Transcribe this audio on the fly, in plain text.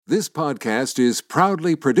This podcast is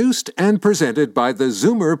proudly produced and presented by the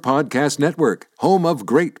Zoomer Podcast Network, home of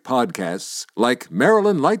great podcasts like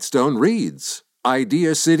Marilyn Lightstone Reads,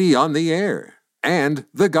 Idea City on the Air, and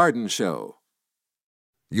The Garden Show.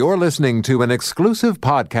 You're listening to an exclusive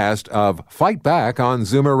podcast of Fight Back on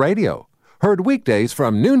Zoomer Radio. Heard weekdays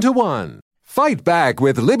from noon to 1. Fight Back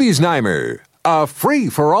with Libby Znaimer. A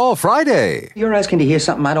free-for-all Friday. You're asking to hear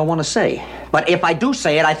something I don't want to say. But if I do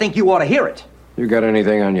say it, I think you ought to hear it. You got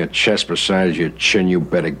anything on your chest besides your chin, you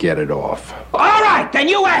better get it off. All right, then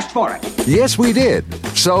you asked for it. Yes, we did.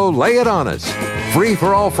 So lay it on us.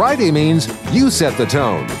 Free-for-all Friday means you set the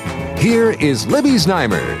tone. Here is Libby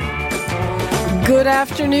Znaimer. Good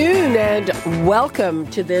afternoon and welcome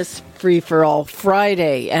to this Free-for-all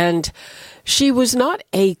Friday. And she was not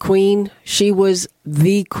a queen, she was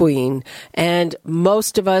the queen. And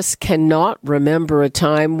most of us cannot remember a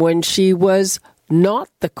time when she was not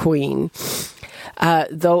the queen.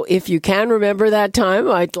 Though if you can remember that time,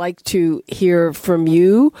 I'd like to hear from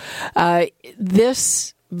you.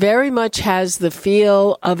 This very much has the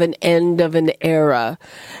feel of an end of an era.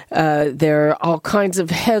 There are all kinds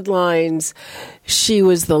of headlines. She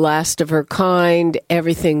was the last of her kind.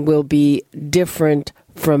 Everything will be different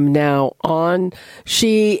from now on.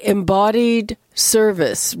 She embodied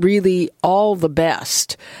service, really all the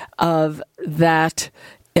best of that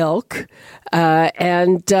ilk.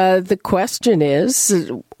 And the question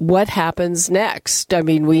is, what happens next? I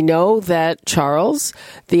mean, we know that Charles,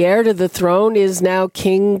 the heir to the throne, is now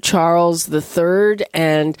King Charles III,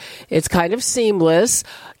 and it's kind of seamless.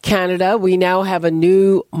 Canada, we now have a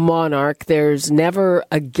new monarch. There's never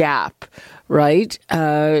a gap, right?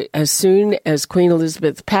 As soon as Queen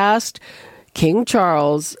Elizabeth passed, King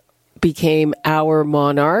Charles became our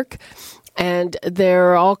monarch. And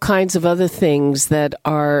there are all kinds of other things that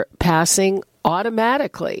are passing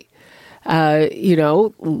automatically.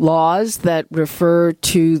 Laws that refer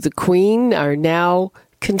to the Queen are now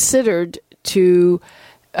considered to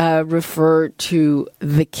refer to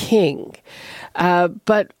the King.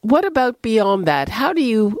 But what about beyond that? How do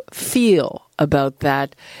you feel about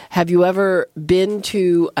that? Have you ever been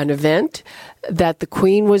to an event that the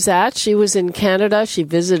Queen was at? She was in Canada. She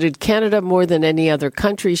visited Canada more than any other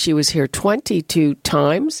country. She was here 22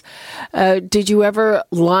 times. Did you ever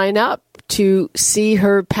line up to see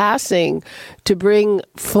her passing, to bring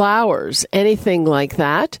flowers, anything like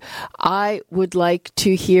that? I would like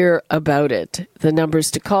to hear about it. The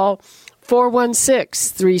numbers to call,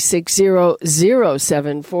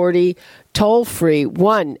 416-360-0740, toll free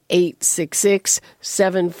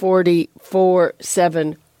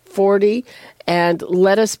 1-866-740-4740. And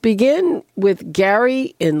let us begin with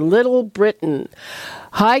Gary in Little Britain.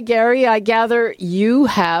 Hi, Gary. I gather you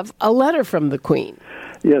have a letter from the Queen.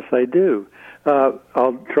 Yes, I do.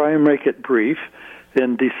 I'll try and make it brief.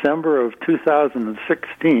 In December of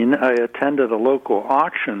 2016, I attended a local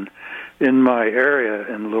auction in my area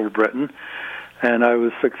in Little Britain, and I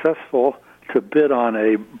was successful to bid on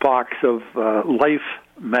a box of Life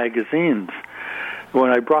magazines.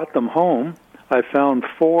 When I brought them home, I found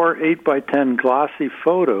 4 8x10 glossy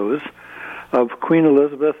photos of Queen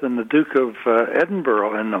Elizabeth and the Duke of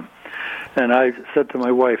Edinburgh in them. And I said to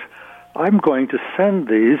my wife, I'm going to send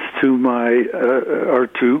these to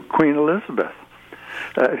to Queen Elizabeth.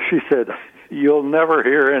 She said, you'll never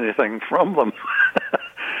hear anything from them.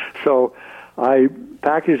 So I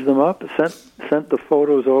packaged them up, sent the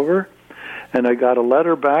photos over, and I got a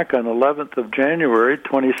letter back on 11th of January,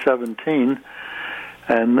 2017,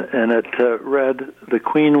 and it read, "The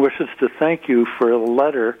Queen wishes to thank you for the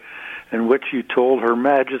letter in which you told Her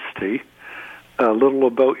Majesty a little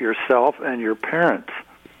about yourself and your parents.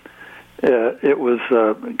 It was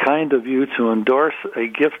kind of you to endorse a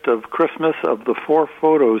gift of Christmas of the 4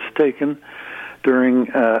 photos taken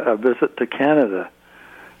during a visit to Canada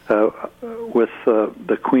with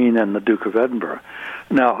the Queen and the Duke of Edinburgh."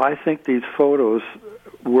 Now, I think these photos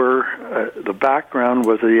were, the background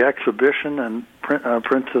was the exhibition and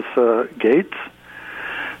Princess Gates.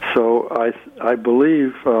 So I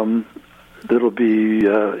believe it'll be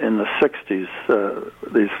in the 60s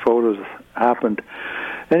these photos happened.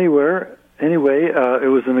 Anyway, it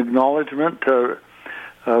was an acknowledgement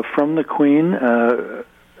from the Queen,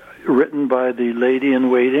 written by the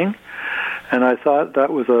Lady-in-Waiting, and I thought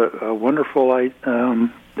that was a wonderful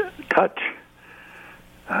touch.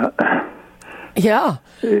 Yeah.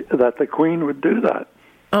 That the Queen would do that.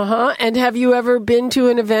 And have you ever been to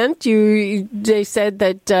an event? They said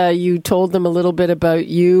that you told them a little bit about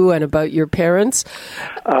you and about your parents.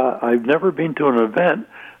 I've never been to an event,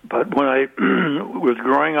 but when I was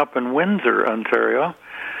growing up in Windsor, Ontario,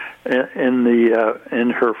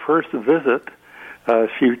 in her first visit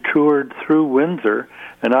She toured through Windsor,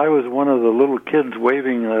 and I was one of the little kids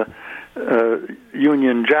waving a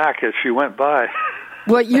Union Jack as she went by.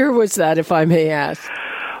 What year was that, if I may ask?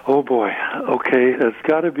 Oh, boy. Okay, it's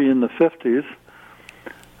got to be in the 50s.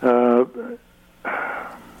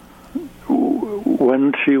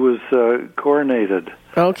 When she was coronated.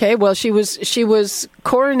 Okay, well, she was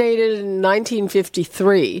coronated in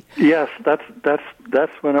 1953. Yes,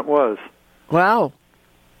 that's when it was. Wow.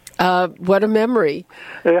 What a memory.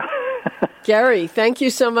 Yeah. Gary, thank you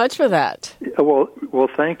so much for that. Well,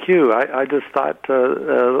 thank you. I just thought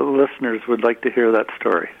listeners would like to hear that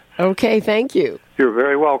story. Okay, thank you. You're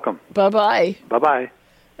very welcome. Bye-bye. Bye-bye.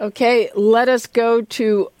 Okay, let us go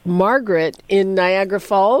to Margaret in Niagara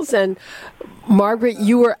Falls. And Margaret,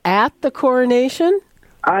 you were at the coronation?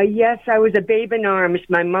 Yes, I was a babe in arms.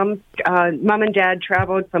 My mom and dad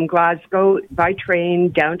traveled from Glasgow by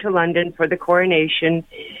train down to London for the coronation.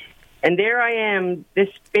 And there I am, this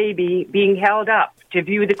baby, being held up to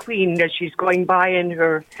view the Queen as she's going by in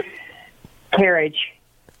her carriage.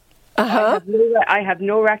 Uh-huh. I have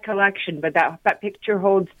no recollection, but that picture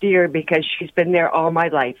holds dear because she's been there all my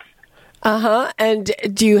life. Uh-huh. And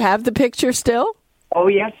do you have the picture still? Oh,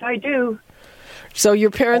 yes, I do. So your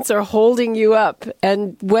parents are holding you up.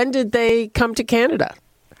 And when did they come to Canada?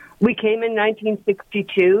 We came in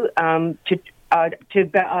 1962 to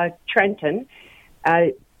Trenton.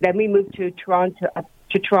 Then we moved to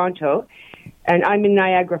Toronto, and I'm in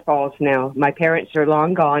Niagara Falls now. My parents are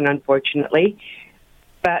long gone, unfortunately.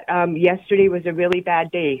 But yesterday was a really bad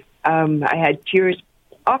day. I had tears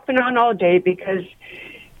off and on all day because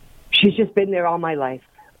she's just been there all my life.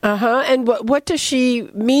 Uh-huh. And what does she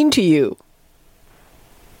mean to you?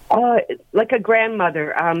 Like a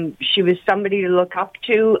grandmother. She was somebody to look up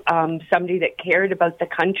to, somebody that cared about the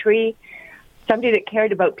country, somebody that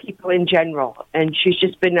cared about people in general. And she's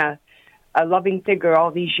just been a loving figure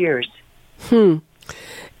all these years.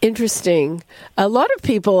 Interesting. A lot of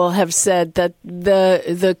people have said that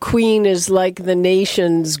the Queen is like the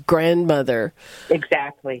nation's grandmother.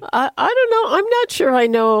 Exactly. I don't know. I'm not sure I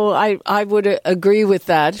know. I would agree with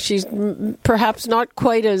that. She's perhaps not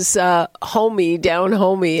quite as down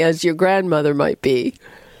homey as your grandmother might be.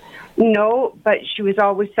 No, but she was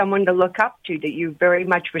always someone to look up to that you very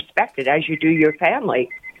much respected, as you do your family.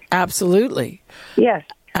 Absolutely. Yes.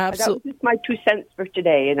 Absolutely. That was just my 2 cents for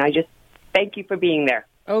today, and I just thank you for being there.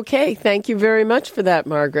 Okay. Thank you very much for that,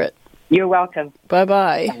 Margaret. You're welcome.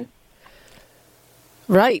 Bye-bye. Bye.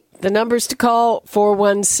 Right. The numbers to call,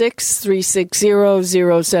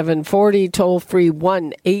 416-360-0740, toll-free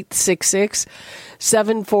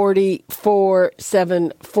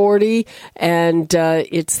 1-866-740-4740. And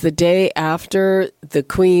it's the day after the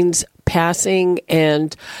Queen's passing,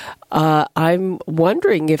 and I'm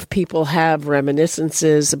wondering if people have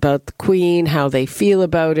reminiscences about the Queen, how they feel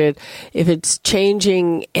about it, if it's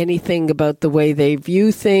changing anything about the way they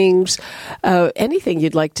view things, anything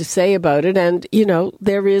you'd like to say about it. And, you know,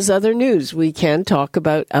 there is other news. We can talk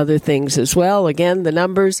about other things as well. Again, the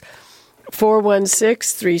numbers,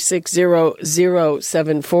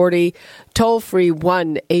 416-360-0740, toll-free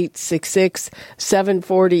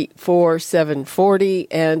 1-866-740-4740.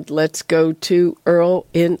 And let's go to Earl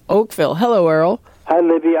in Oakville. Hello, Earl. Hi,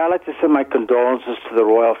 Libby. I'd like to send my condolences to the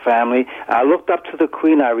royal family. I looked up to the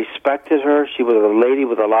Queen. I respected her. She was a lady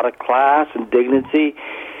with a lot of class and dignity.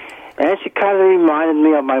 And she kind of reminded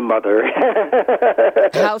me of my mother.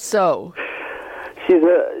 How so? She's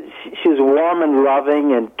a warm and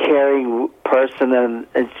loving and caring person, and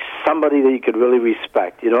somebody that you could really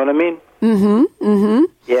respect. You know what I mean? Mm-hmm. Mm-hmm.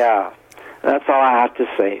 Yeah. That's all I have to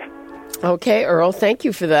say. Okay, Earl. Thank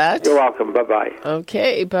you for that. You're welcome. Bye-bye.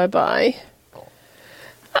 Okay, bye-bye.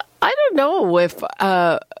 I don't know if,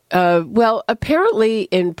 well, apparently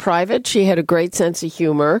in private she had a great sense of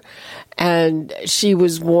humor and she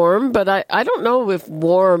was warm, but I don't know if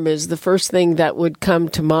warm is the first thing that would come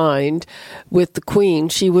to mind with the Queen.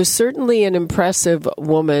 She was certainly an impressive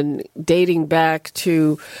woman dating back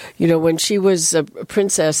to, you know, when she was a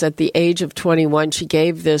princess at the age of 21, she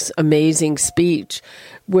gave this amazing speech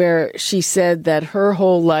where she said that her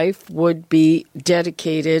whole life would be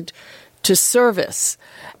dedicated to service.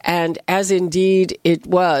 And as indeed it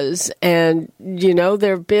was. And, you know,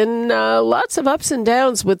 there have been lots of ups and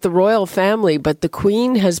downs with the royal family, but the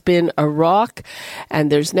Queen has been a rock,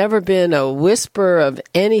 and there's never been a whisper of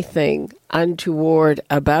anything untoward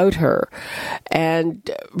about her. And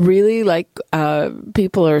really, like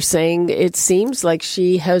people are saying, it seems like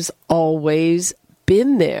she has always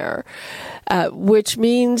been there, which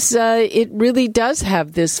means it really does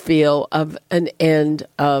have this feel of an end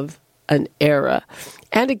of an era.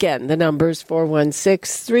 And again, the number's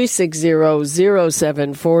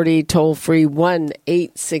 416-360-0740, toll free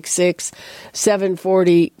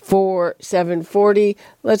 1-866-740-4740.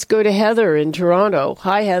 Let's go to Heather in Toronto.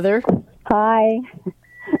 Hi, Heather. Hi.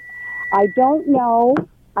 I don't know.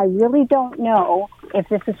 I really don't know if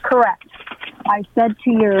this is correct. I said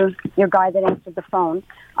to your guy that answered the phone,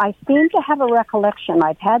 I seem to have a recollection.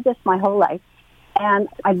 I've had this my whole life, and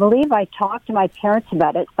I believe I talked to my parents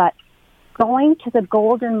about it, but going to the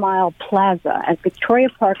Golden Mile Plaza at Victoria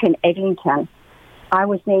Park in Eglinton, I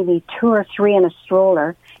was maybe 2 or 3 in a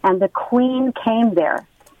stroller, and the Queen came there.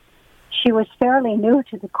 She was fairly new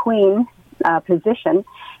to the Queen position,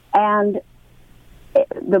 and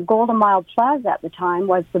the Golden Mile Plaza at the time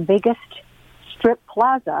was the biggest strip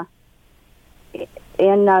plaza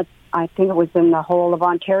in, I think it was in the whole of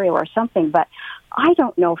Ontario or something, but I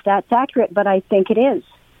don't know if that's accurate, but I think it is.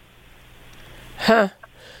 Huh.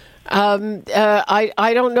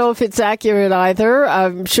 I don't know if it's accurate either.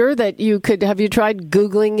 I'm sure that you could. Have you tried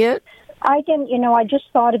Googling it? I just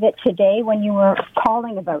thought of it today when you were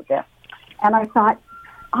calling about this, and I thought,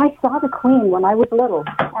 I saw the Queen when I was little,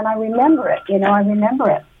 and I remember it. I remember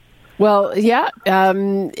it. Well, yeah,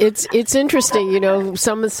 it's interesting.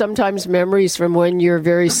 Sometimes memories from when you're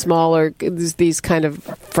very small are these kind of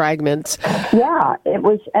fragments. Yeah, it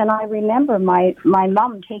was, and I remember my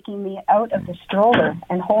mom taking me out of the stroller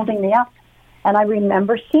and holding me up, and I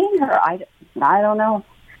remember seeing her. I don't know.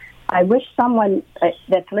 I wish someone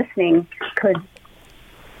that's listening could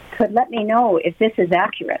let me know if this is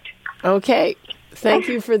accurate. Okay. Thank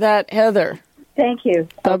you for that, Heather. Thank you.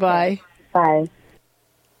 Bye-bye. Okay. Bye.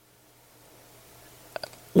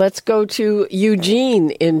 Let's go to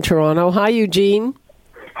Eugene in Toronto. Hi, Eugene.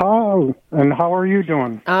 Hi, and how are you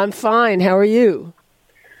doing? I'm fine. How are you?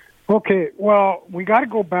 Okay, well, we got to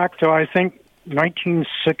go back to, I think,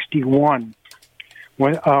 1961,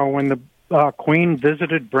 when the Queen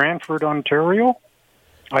visited Brantford, Ontario.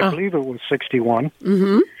 I believe it was 61.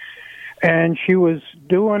 Mm-hmm. And she was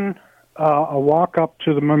doing a walk up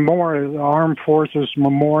to the memorial, the Armed Forces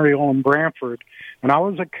Memorial in Brantford. And I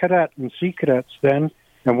was a cadet in Sea Cadets then,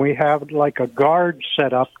 and we had like a guard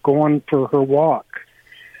set up going for her walk.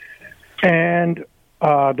 And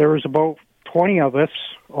there was about 20 of us,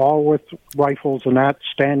 all with rifles and that,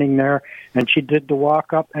 standing there. And she did the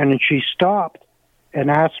walk up, and she stopped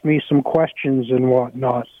and asked me some questions and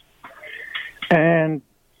whatnot. And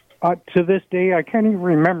to this day, I can't even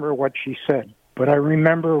remember what she said. But I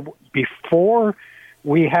remember before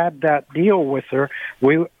we had that deal with her,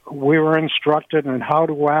 we were instructed on how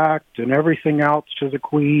to act and everything else to the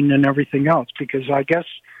Queen and everything else, because I guess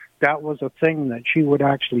that was a thing that she would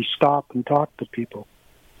actually stop and talk to people.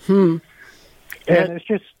 And it's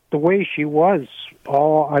just the way she was,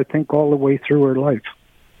 I think, all the way through her life.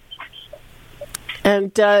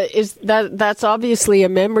 And that's obviously a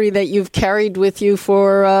memory that you've carried with you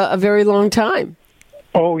for a very long time.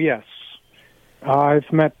 Oh, yes.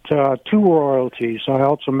 I've met 2 royalties. I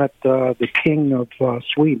also met the King of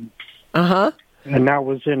Sweden. Uh-huh. And that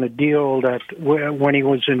was in a deal that when he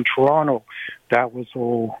was in Toronto, that was,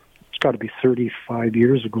 it's got to be 35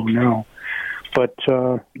 years ago now. But,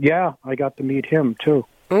 yeah, I got to meet him, too.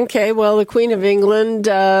 Okay, well, the Queen of England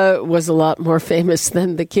was a lot more famous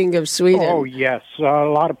than the King of Sweden. Oh, yes. A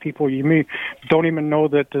lot of people don't even know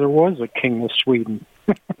that there was a King of Sweden.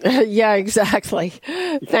 Yeah, exactly.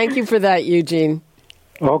 Thank you for that, Eugene.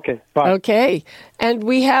 Okay, bye. Okay, and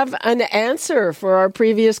we have an answer for our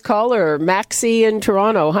previous caller, Maxie in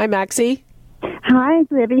Toronto. Hi, Maxie. Hi,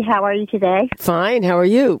 Libby. How are you today? Fine. How are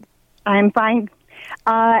you? I'm fine.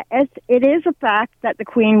 It is a fact that the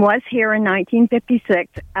Queen was here in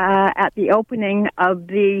 1956 at the opening of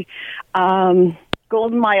the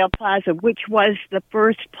Golden Mile Plaza, which was the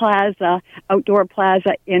first outdoor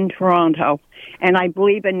plaza in Toronto, and I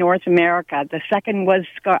believe in North America. The second was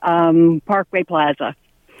Parkway Plaza.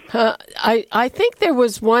 I think there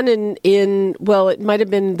was one in it might have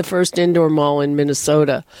been the first indoor mall in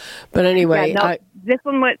Minnesota. But anyway. Yeah, this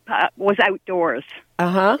one was outdoors.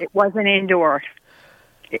 Uh-huh. It wasn't indoor.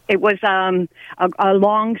 It was a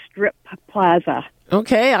long strip plaza.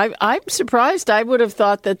 Okay, I'm surprised. I would have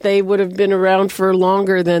thought that they would have been around for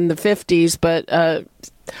longer than the 50s, but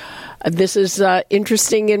this is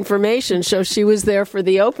interesting information. So she was there for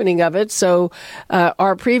the opening of it. So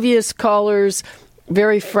our previous caller's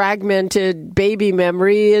very fragmented baby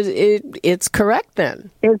memory, it's correct then?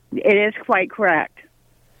 It is quite correct.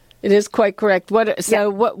 It is quite correct.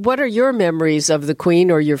 What are your memories of the Queen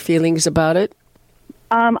or your feelings about it?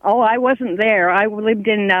 I wasn't there. I lived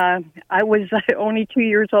in, I was only 2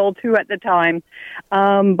 years old, too, at the time.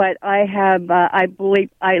 But I have, I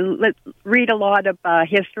believe, read a lot of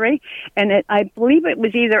history, and I believe it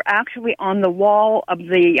was either actually on the wall of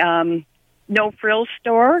the No Frills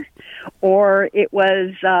store, or it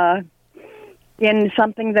was in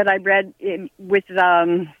something that I read on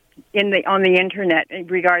the internet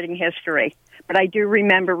regarding history. But I do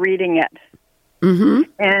remember reading it. Mm-hmm.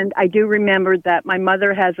 And I do remember that my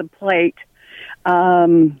mother has a plate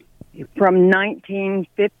from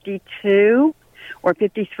 1952 or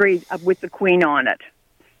 53 with the Queen on it.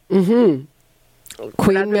 Mm-hmm.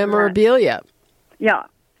 Queen memorabilia. Yeah.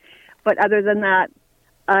 But other than that,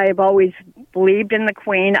 I've always believed in the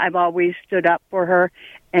Queen. I've always stood up for her.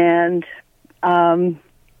 And I'm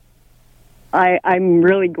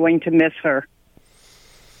really going to miss her.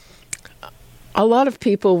 A lot of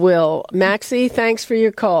people will. Maxie, thanks for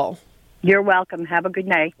your call. You're welcome. Have a good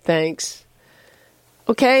night. Thanks.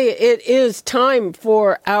 Okay, it is time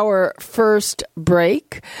for our first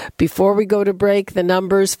break. Before we go to break, the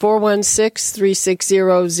numbers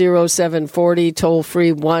 416-360-0740, toll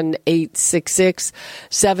free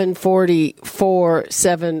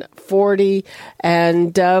 1-866-740-4740.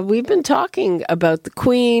 And we've been talking about the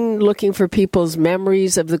Queen, looking for people's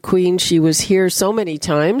memories of the Queen. She was here so many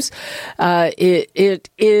times. It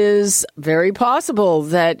is very possible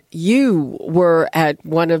that you were at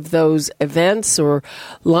one of those events or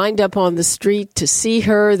lined up on the street to see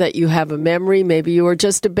her, that you have a memory. Maybe you were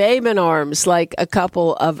just a babe in arms, like a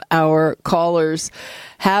couple of our callers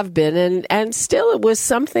have been, and still it was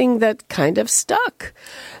something that kind of stuck.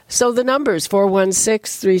 So the numbers,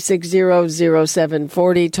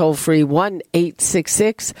 416-360-0740, toll free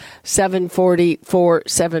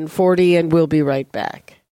 1-866-740-4740, and we'll be right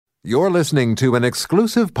back. You're listening to an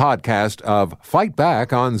exclusive podcast of Fight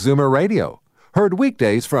Back on Zoomer Radio. Heard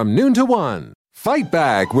weekdays from noon to 1. Fight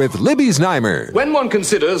Back with Libby Znaimer. When one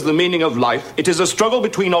considers the meaning of life, it is a struggle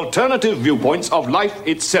between alternative viewpoints of life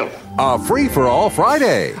itself. A free-for-all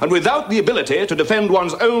Friday. And without the ability to defend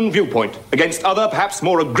one's own viewpoint against other, perhaps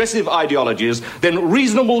more aggressive ideologies, then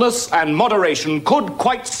reasonableness and moderation could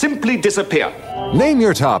quite simply disappear. Name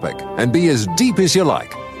your topic and be as deep as you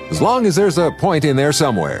like, as long as there's a point in there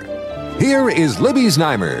somewhere. Here is Libby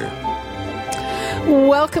Znaimer.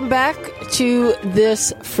 Welcome back to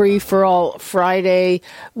this Free-for-All Friday.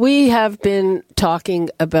 We have been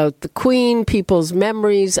talking about the Queen, people's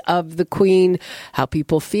memories of the Queen, how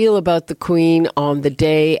people feel about the Queen on the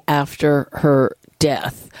day after her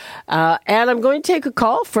death. And I'm going to take a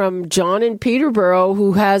call from John in Peterborough,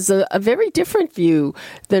 who has a very different view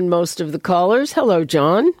than most of the callers. Hello,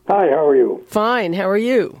 John. Hi, how are you? Fine, how are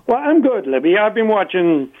you? Well, I'm good, Libby. I've been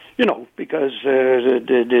watching, because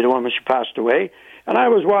the woman, she passed away. And I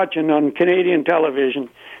was watching on Canadian television,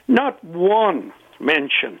 not one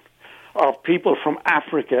mention of people from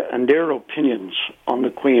Africa and their opinions on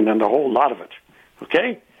the Queen and the whole lot of it,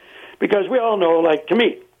 okay? Because we all know, to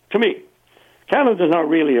me, Canada's not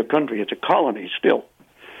really a country, it's a colony still.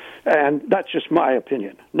 And that's just my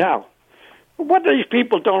opinion. Now, what these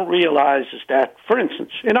people don't realize is that, for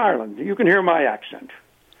instance, in Ireland, you can hear my accent.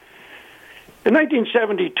 In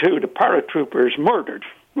 1972, the paratroopers murdered.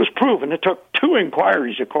 It was proven. It took 2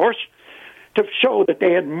 inquiries, of course, to show that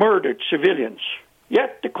they had murdered civilians.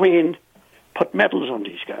 Yet the Queen put medals on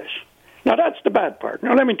these guys. Now, that's the bad part.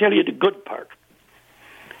 Now, let me tell you the good part.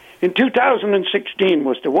 In 2016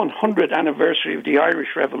 was the 100th anniversary of the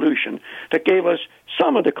Irish Revolution that gave us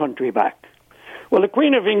some of the country back. Well, the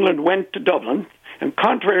Queen of England went to Dublin, and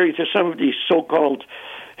contrary to some of these so-called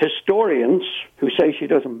historians who say she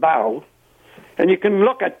doesn't bow, and you can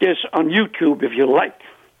look at this on YouTube if you like,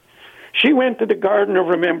 she went to the Garden of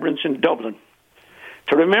Remembrance in Dublin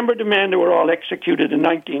to remember the men that were all executed in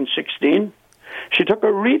 1916. She took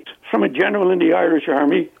a wreath from a general in the Irish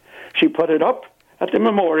Army. She put it up at the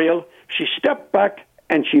memorial. She stepped back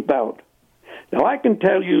and she bowed. Now, I can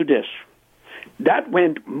tell you this. That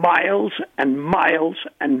went miles and miles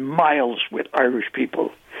and miles with Irish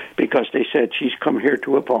people because they said she's come here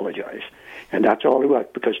to apologize. And that's all it was,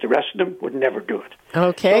 because the rest of them would never do it.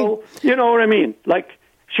 Okay. So, you know what I mean?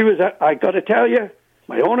 She was, I got to tell you,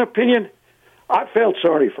 my own opinion, I felt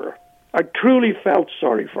sorry for her. I truly felt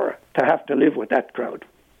sorry for her to have to live with that crowd.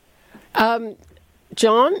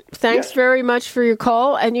 John, thanks very much for your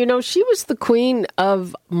call. And, she was the queen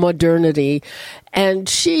of modernity, and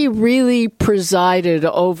she really presided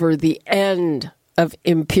over the end of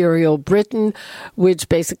Imperial Britain, which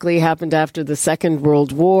basically happened after the Second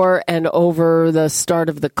World War and over the start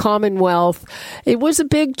of the Commonwealth. It was a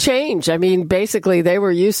big change. I mean, basically, they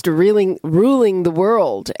were used to ruling the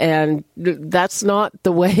world, and that's not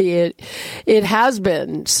the way it has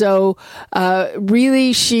been. So,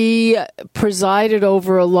 really, she presided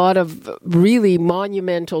over a lot of really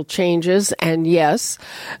monumental changes. And yes,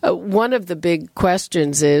 one of the big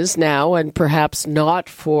questions is now, and perhaps not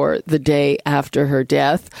for the day after her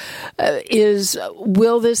death, is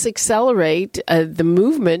will this accelerate the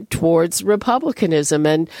movement towards republicanism?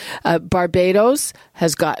 And Barbados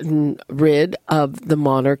has gotten rid of the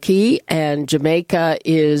monarchy, and Jamaica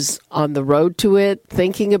is on the road to it,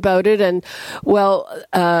 thinking about it. And, well,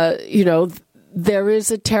 there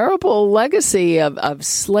is a terrible legacy of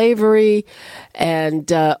slavery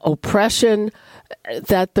and oppression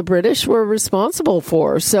that the British were responsible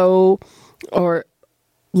for. So, or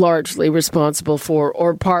largely responsible for,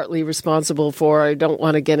 or partly responsible for. I don't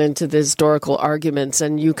want to get into the historical arguments,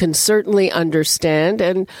 and you can certainly understand.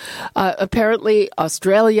 And apparently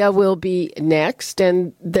Australia will be next,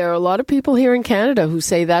 and there are a lot of people here in Canada who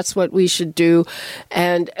say that's what we should do.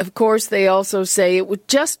 And of course, they also say it would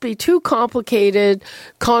just be too complicated,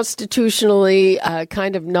 constitutionally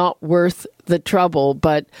kind of not worth the trouble.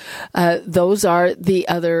 But those are the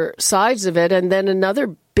other sides of it. And then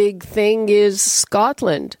another big thing is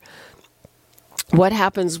Scotland. What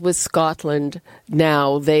happens with Scotland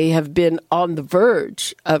now? They have been on the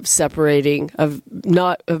verge of separating from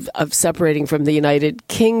the United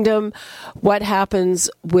Kingdom. What happens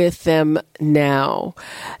with them now?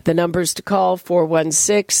 The numbers to call,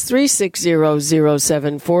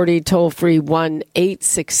 416-360-0740, toll free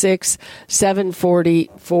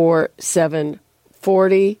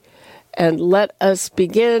 1-866-740-4740. And let us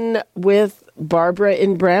begin with Barbara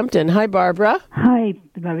in Brampton. Hi, Barbara. Hi,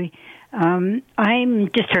 Bobby. I'm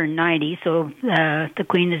just turned 90, so the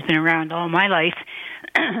Queen has been around all my life.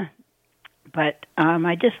 But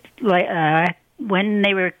I just when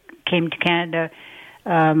they came to Canada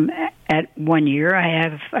at 1 year,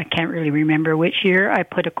 I can't really remember which year, I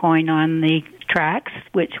put a coin on the tracks,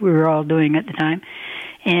 which we were all doing at the time.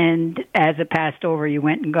 And as it passed over, you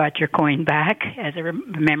went and got your coin back as a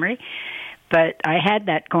memory. But I had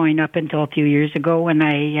that coin up until a few years ago when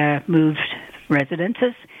I moved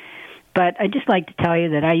residences. But I'd just like to tell you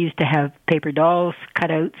that I used to have paper dolls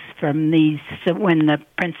cutouts from these when the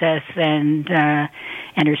princess and her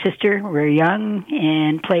sister were young,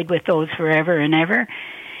 and played with those forever and ever.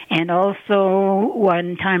 And also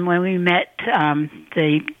one time when we met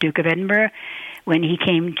the Duke of Edinburgh, when he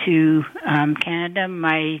came to Canada,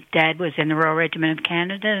 my dad was in the Royal Regiment of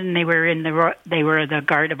Canada, and they were the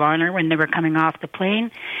Guard of Honor when they were coming off the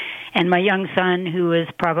plane. And my young son, who was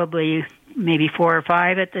probably maybe 4 or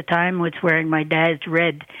 5 at the time, was wearing my dad's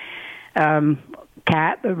red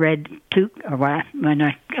cap, a red toque, or what?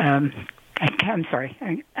 I'm sorry,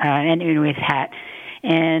 anyways, hat.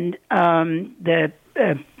 And the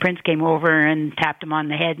Prince came over and tapped him on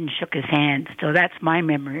the head and shook his hand. So that's my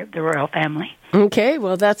memory of the royal family. Okay,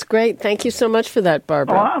 well, that's great. Thank you so much for that,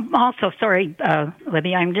 Barbara. Also, sorry,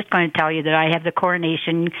 Libby, I'm just going to tell you that I have the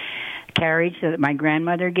coronation carriage that my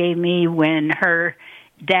grandmother gave me when her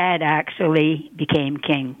dad actually became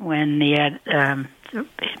king, when the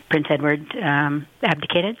Prince Edward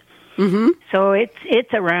abdicated. Mm-hmm. So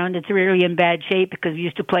it's around. It's really in bad shape because we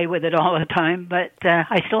used to play with it all the time, but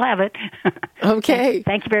I still have it. Okay.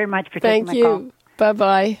 Thank you very much for taking my call. Thank you.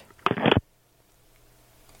 Bye-bye.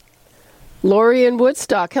 Lori in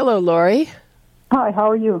Woodstock. Hello, Lori. Hi, how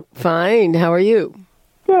are you? Fine. How are you?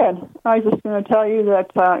 Good. I was just going to tell you that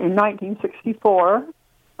in 1964,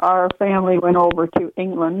 our family went over to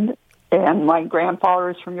England, and my grandfather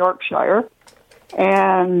is from Yorkshire.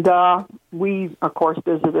 And we, of course,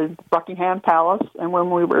 visited Buckingham Palace. And when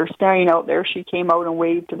we were staying out there, she came out and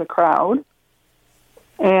waved to the crowd.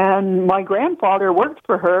 And my grandfather worked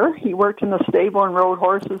for her. He worked in the stable and rode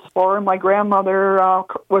horses for her. My grandmother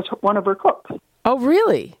was one of her cooks. Oh,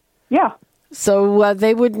 really? Yeah. So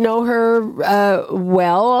they would know her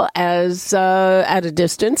well as at a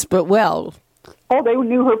distance, but well. Oh, they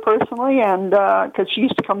knew her personally, and because she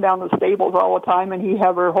used to come down to the stables all the time, and he'd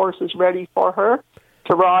have her horses ready for her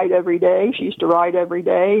to ride every day. She used to ride every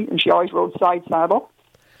day, and she always rode side saddle.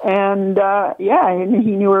 And, and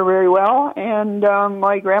he knew her very well. And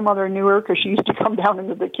my grandmother knew her because she used to come down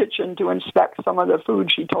into the kitchen to inspect some of the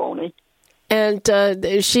food, she told me. And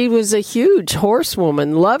she was a huge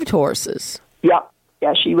horsewoman, loved horses. Yeah,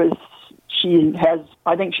 she was. She has,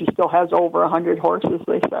 I think she still has over 100 horses,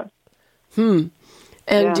 they said.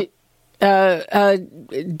 And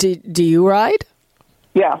do you ride?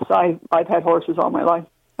 Yes, I've had horses all my life.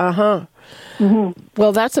 Uh-huh. Mm-hmm.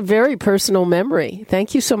 Well, that's a very personal memory.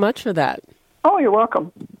 Thank you so much for that. Oh, you're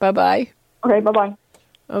welcome. Bye-bye. Okay, bye-bye.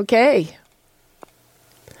 Okay.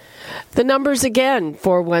 The numbers again,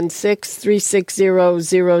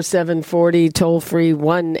 416-360-0740, toll-free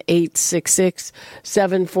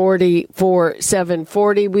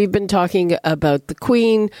 1-866-740-4740. We've been talking about the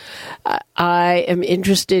Queen. I am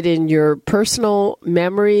interested in your personal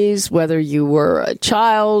memories, whether you were a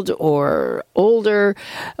child or older,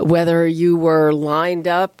 whether you were lined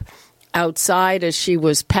up outside as she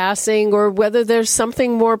was passing, or whether there's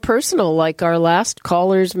something more personal, like our last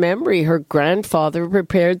caller's memory. Her grandfather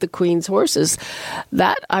prepared the Queen's horses.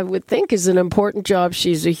 That, I would think, is an important job.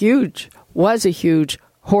 She's was a huge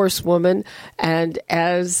horsewoman, and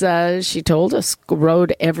as she told us,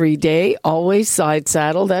 rode every day, always side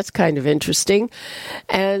saddle. That's kind of interesting.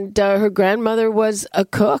 And her grandmother was a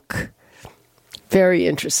cook. Very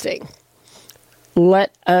interesting.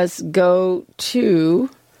 Let us go to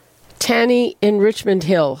Tanny in Richmond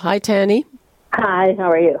Hill. Hi, Tanny. Hi, how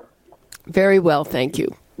are you? Very well, thank you.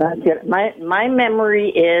 That's good. My memory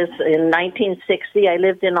is in 1960, I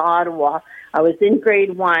lived in Ottawa. I was in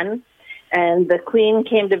grade 1, and the Queen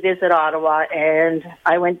came to visit Ottawa, and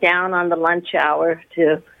I went down on the lunch hour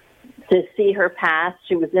to see her pass.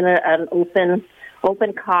 She was in an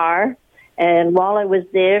open car, and while I was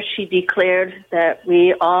there, she declared that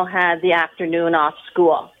we all had the afternoon off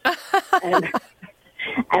school.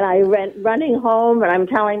 And I went running home, and I'm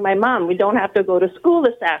telling my mom, we don't have to go to school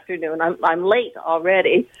this afternoon. I'm late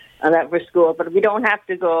already for school, but we don't have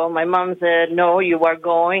to go. My mom said, no, you are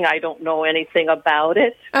going. I don't know anything about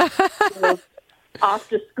it. So off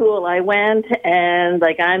to school I went, and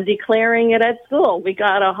I'm declaring it at school. We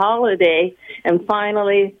got a holiday, and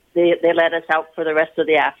finally they let us out for the rest of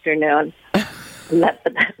the afternoon. That's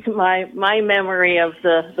my memory of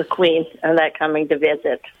the Queen and that coming to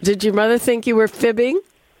visit. Did your mother think you were fibbing?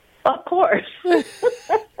 Of course.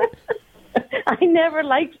 I never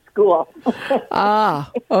liked school.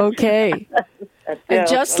 Okay. And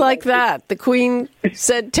just like that, the Queen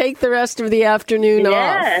said, take the rest of the afternoon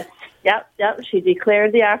off. Yep. She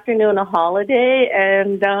declared the afternoon a holiday,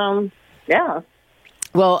 and yeah.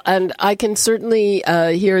 Well, and I can certainly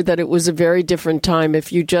hear that it was a very different time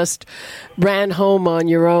if you just ran home on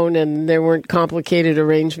your own and there weren't complicated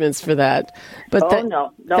arrangements for that. But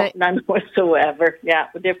no, none whatsoever. Yeah,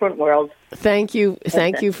 a different world. Thank you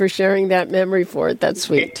for sharing that memory for it. That's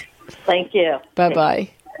sweet. Thank you. Bye-bye.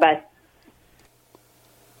 Bye.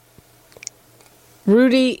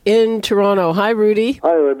 Rudy in Toronto. Hi, Rudy.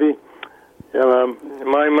 Hi, Libby.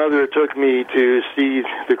 My mother took me to see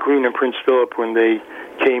the Queen and Prince Philip when they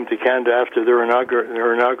came to Canada after their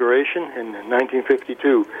inauguration in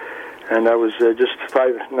 1952, and I was just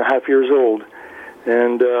 5.5 years old,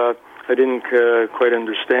 and I didn't quite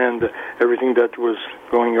understand everything that was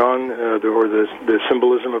going on or the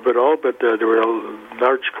symbolism of it all, but there were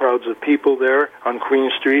large crowds of people there on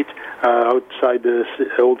Queen Street outside the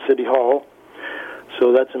old City Hall,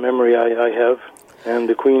 so that's a memory I have. And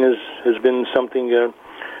the Queen has been something,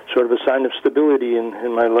 sort of a sign of stability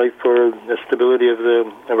in my life, for the stability of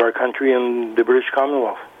our country and the British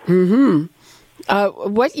Commonwealth. Mm-hmm.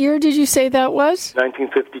 What year did you say that was?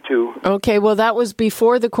 1952. Okay, well, that was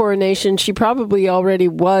before the coronation. She probably already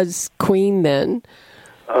was Queen then.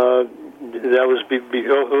 That was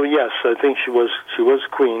yes, I think she was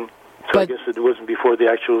Queen. So I guess it wasn't before the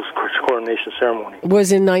actual coronation ceremony.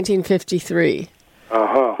 Was in 1953.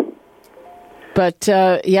 Uh-huh. But,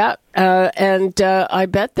 and I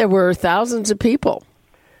bet there were thousands of people.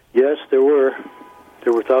 Yes, there were.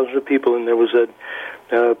 There were thousands of people, and there was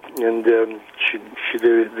the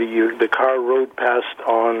car rode past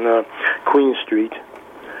on Queen Street,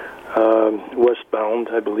 westbound,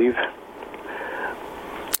 I believe.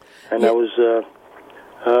 And I was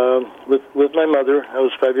with my mother. I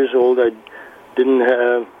was 5 years old. I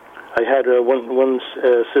had one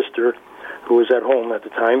sister who was at home at the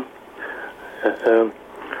time.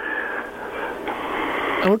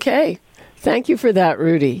 Okay. Thank you for that,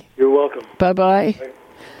 Rudy. You're welcome. Bye-bye. Bye.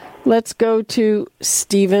 Let's go to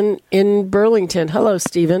Stephen in Burlington. Hello,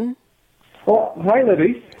 Stephen. Oh, hi,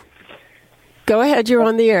 Libby. Go ahead. You're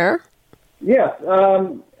on the air. Yes.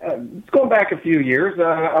 Going back a few years,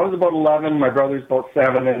 I was about 11. My brother's about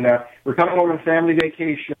 7, and we're coming on a family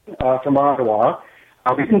vacation from Ottawa.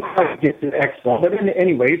 We didn't quite get to Expo, but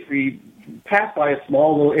anyways, we passed by a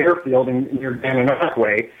small little airfield near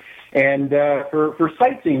Gananoque, and for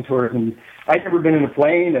sightseeing tours. And I'd never been in a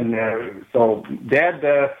plane, and so Dad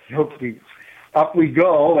up we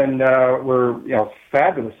go, and we're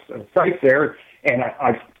fabulous sights there. And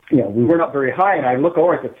I we weren't up very high, and I look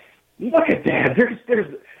over and said, "Look at that!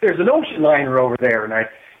 There's an ocean liner over there," and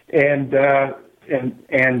it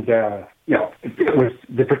was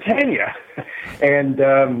the Britannia, and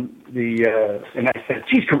and I said,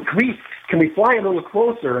 "Geez, can we fly a little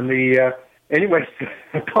closer?" And anyways,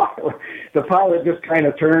 the pilot just kind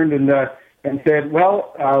of turned and said,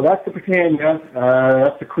 "Well, that's the Britannia.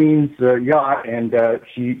 That's the Queen's yacht, and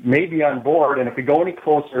she may be on board. And if we go any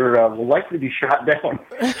closer, we'll likely be shot down."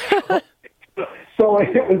 So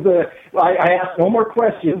it was. I asked no more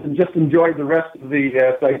questions and just enjoyed the rest of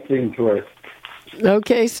the sightseeing tour.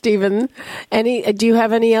 Okay, Stephen. Do you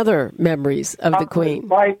have any other memories of the Queen?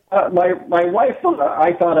 My wife.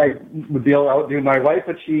 I thought I would be able to outdo my wife,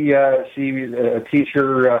 but she was a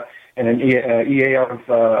teacher and an EA out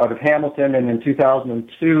of Hamilton. And in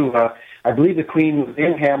 2002, I believe the Queen was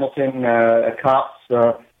in Hamilton at COPS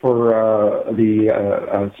for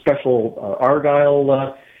the special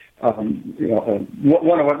Argyle.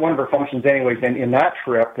 One of her functions, anyways, in that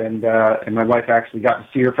trip, and my wife actually got to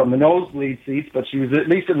see her from the nosebleed seats, but she was at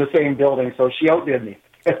least in the same building, so she outdid me.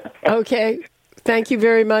 Okay, thank you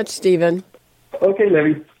very much, Stephen. Okay,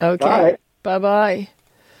 Libby. Okay, bye.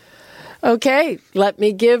 Okay, let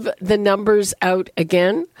me give the numbers out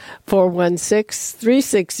again.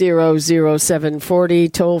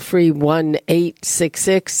 416-360-0740, toll-free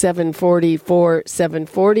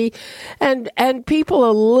 1-866-740-4740. And people,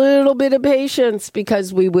 a little bit of patience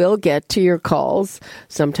because we will get to your calls.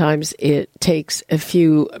 Sometimes it takes a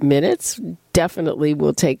few minutes. Definitely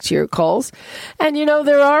will take to your calls. And,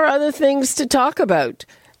 there are other things to talk about.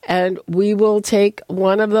 And we will take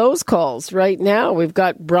one of those calls right now. We've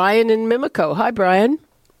got Brian in Mimico. Hi, Brian.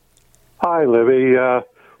 Hi, Libby.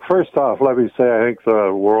 First off, let me say I think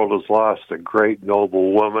the world has lost a great,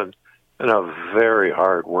 noble woman and a very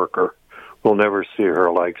hard worker. We'll never see her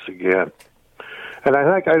likes again. And I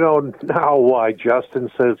think I know now why Justin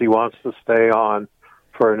says he wants to stay on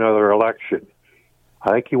for another election.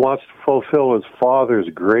 I think he wants to fulfill his father's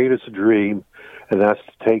greatest dream, and that's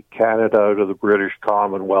to take Canada out of the British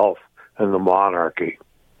Commonwealth and the monarchy.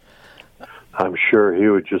 I'm sure he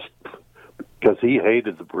would just, because he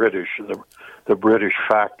hated the British, the British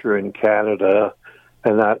factor in Canada,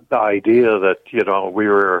 and that the idea that, we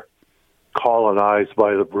were colonized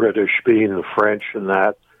by the British, being the French and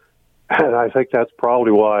that. And I think that's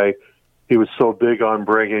probably why he was so big on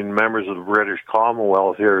bringing members of the British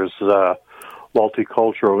Commonwealth here as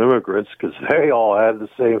multicultural immigrants, because they all had the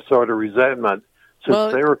same sort of resentment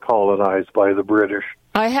since they were colonized by the British.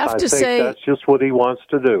 I think that's just what he wants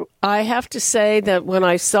to do. I have to say that when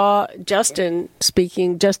I saw Justin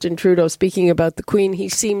Trudeau speaking about the Queen, he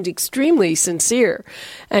seemed extremely sincere.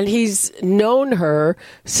 And he's known her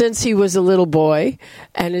since he was a little boy,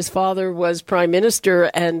 and his father was Prime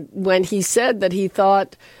Minister. And when he said that he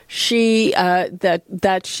thought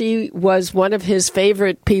that she was one of his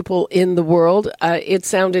favorite people in the world, it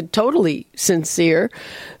sounded totally sincere.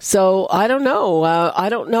 So I don't know. I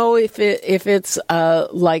don't know if it's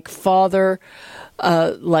like father,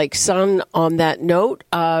 like son on that note.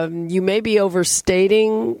 You may be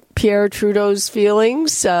overstating Pierre Trudeau's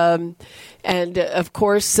feelings. And of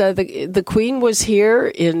course, the Queen was here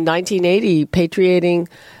in 1980 patriating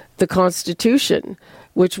the Constitution,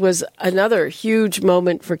 which was another huge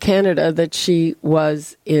moment for Canada that she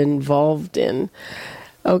was involved in.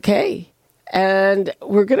 Okay. And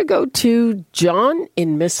we're going to go to John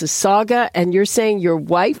in Mississauga, and you're saying your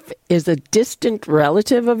wife is a distant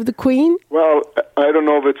relative of the Queen? Well, I don't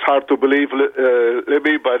know if it's hard to believe,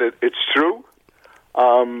 Libby, but it's true.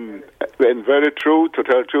 And very true, to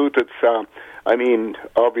tell the truth. It's,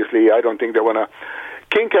 obviously, I don't think they want to...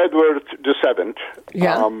 King Edward VII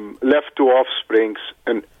left two offsprings,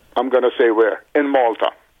 and I'm going to say where? In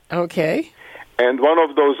Malta. Okay. And one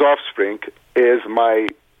of those offspring is my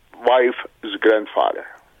wife's grandfather.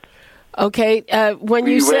 Okay. When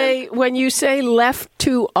you say left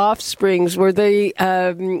two offsprings, were they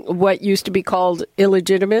what used to be called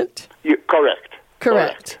illegitimate? Correct. How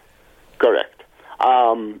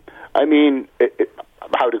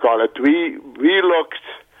to call it?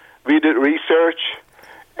 We did research,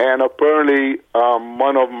 and apparently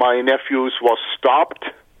one of my nephews was stopped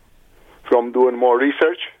from doing more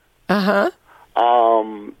research. Uh-huh.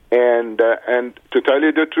 And to tell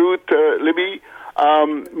you the truth, Libby,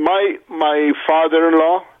 my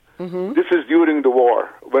father-in-law, this is during the war,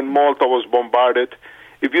 when Malta was bombarded.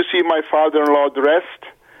 If you see my father-in-law dressed,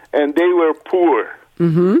 and they were poor.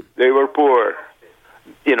 Mm-hmm. They were poor,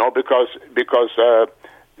 because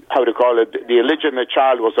how to call it, the illegitimate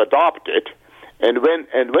child was adopted, and when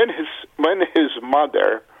his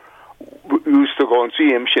mother used to go and see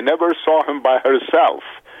him, she never saw him by herself.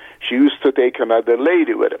 she used to take another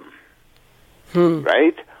lady with him.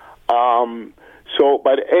 Right?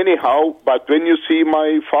 But anyhow, but when you see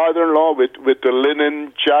my father-in-law with the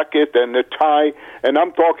linen jacket and the tie, and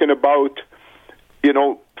I'm talking about,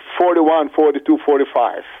 41, 42,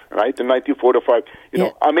 45, right? In 1945.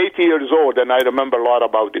 I'm 80 years old, and I remember a lot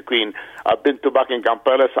about the Queen. I've been to Buckingham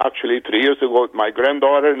Palace actually 3 years ago with my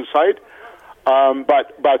granddaughter inside.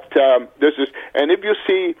 This is, and if you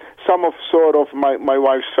see some of sort of my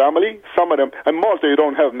wife's family, some of them, and Malta, you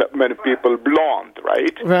don't have many people blonde,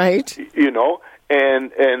 right? Right.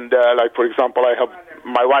 And like for example,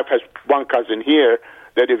 my wife has one cousin here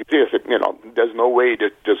that if it is, there's no way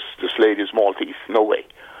that this lady is Maltese, no way.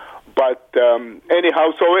 But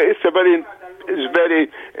anyhow, so it's very,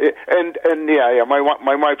 my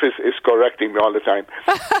wife is correcting me all the time.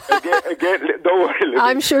 Again, don't worry.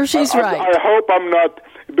 I'm sure she's right. I hope I'm not,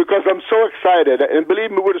 because I'm so excited. And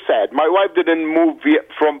believe me, we're sad. My wife didn't move yet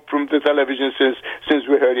from the television since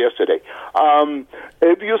we heard yesterday.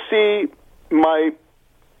 If you see my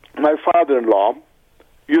father-in-law,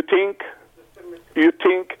 you think he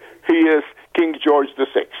is King George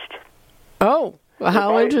VI. Oh. Well,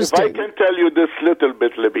 how interesting. If I can tell you this little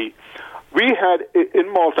bit, Libby, we had in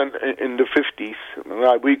Malta in the 50s,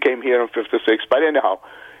 we came here in 56, but anyhow,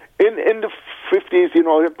 in the 50s,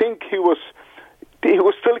 I think he was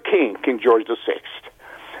still King George VI.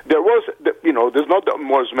 There was, there's not as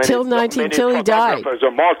many till he died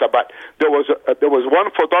in Malta, but there was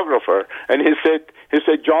one photographer, and he said,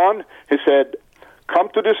 John, he said, come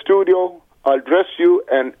to the studio, I'll dress you,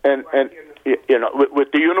 and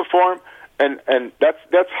with the uniform. And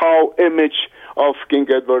that's how image of King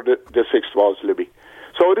Edward VI was, Libby.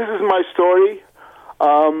 So this is my story.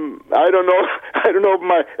 I don't know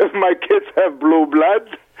if my kids have blue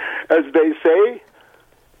blood, as they say.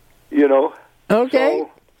 Okay. So,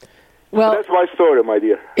 well, that's my story, my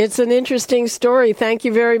dear. It's an interesting story. Thank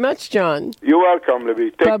you very much, John. You're welcome, Libby.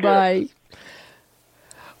 Take care. Bye-bye.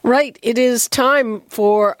 Right, it is time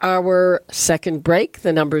for our second break.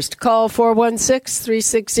 The numbers to call,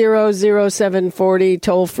 416-360-0740,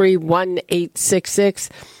 toll-free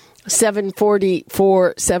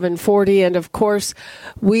 1-866-740-4740. And, of course,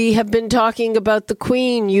 we have been talking about the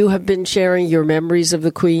Queen. You have been sharing your memories of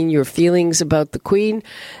the Queen, your feelings about the Queen.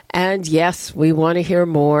 And, yes, we want to hear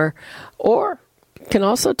more. Or can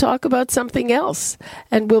also talk about something else.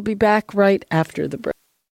 And we'll be back right after the break.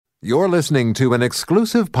 You're listening to an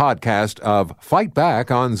exclusive podcast of Fight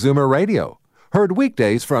Back on Zoomer Radio. Heard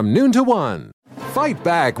weekdays from noon to 1. Fight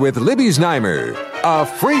Back with Libby Znaimer. A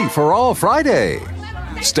free-for-all Friday.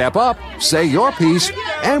 Step up, say your piece,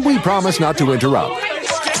 and we promise not to interrupt.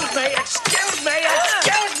 Excuse me!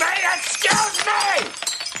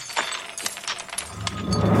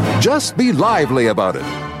 Just be lively about it.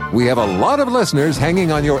 We have a lot of listeners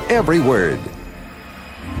hanging on your every word.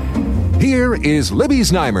 Here is Libby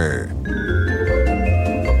Znaimer.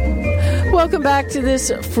 Welcome back to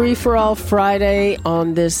this Free-for-All Friday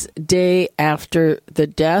on this day after the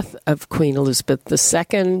death of Queen Elizabeth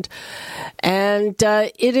II. And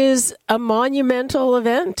it is a monumental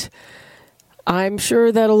event. I'm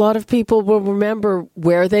sure that a lot of people will remember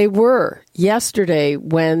where they were yesterday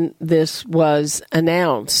when this was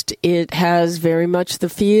announced. It has very much the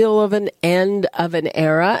feel of an end of an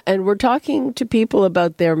era, and we're talking to people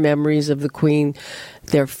about their memories of the Queen,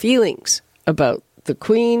 their feelings about the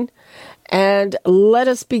Queen. And let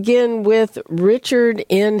us begin with Richard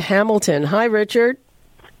in Hamilton. Hi, Richard.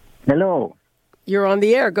 Hello. You're on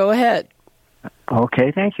the air. Go ahead.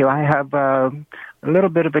 Okay, thank you. I have a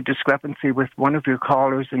little bit of a discrepancy with one of your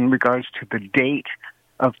callers in regards to the date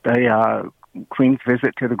of the Queen's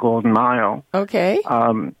visit to the Golden Mile. Okay.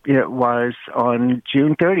 It was on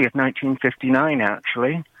June 30th, 1959,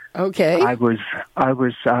 actually. Okay. I was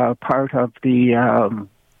part of the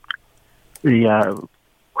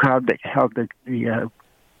crowd that held the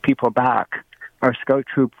people back. Our scout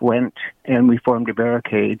troop went and we formed a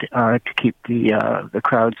barricade to keep the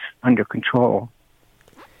crowds under control.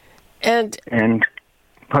 And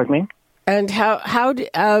pardon me? And how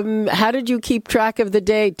did you keep track of the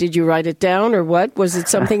date? Did you write it down or what? Was it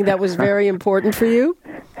something that was very important for you?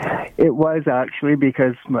 It was actually,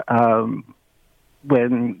 because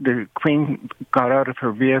when the Queen got out of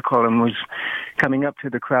her vehicle and was coming up to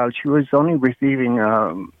the crowd, she was only receiving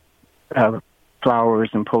flowers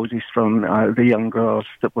and posies from the young girls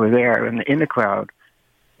that were there in the crowd.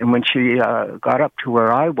 And when she got up to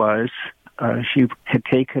where I was, she had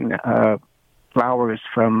taken flowers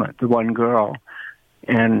from the one girl.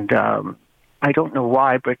 And I don't know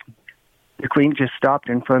why, but the Queen just stopped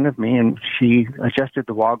in front of me and she adjusted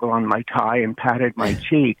the woggle on my tie and patted my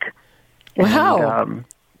cheek. Wow. And,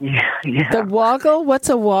 Yeah. The woggle? What's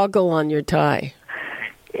a woggle on your tie?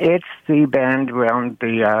 It's the band around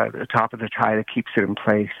the top of the tie that keeps it in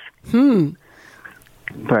place.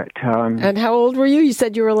 But and how old were you? You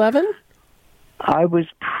said you were 11? I was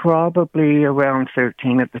probably around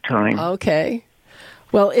 13 at the time. Okay.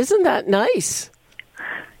 Well, isn't that nice?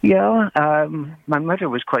 Yeah, my mother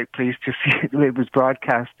was quite pleased to see it was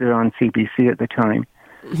broadcasted on CBC at the time.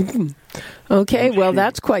 Okay, well,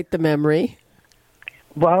 that's quite the memory.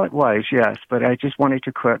 Well, it was, yes, but I just wanted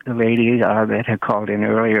to correct the lady that had called in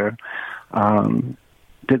earlier.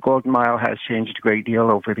 The Golden Mile has changed a great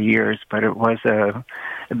deal over the years, but it was a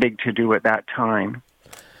big to-do at that time.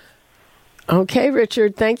 Okay,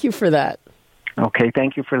 Richard, thank you for that. Okay,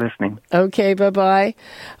 thank you for listening. Okay, bye-bye.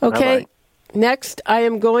 Okay, Bye-bye. Next I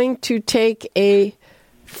am going to take a...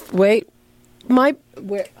 Wait, my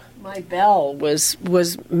bell was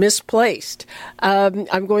misplaced.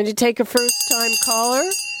 I'm going to take a first-time caller,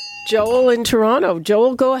 Joel in Toronto.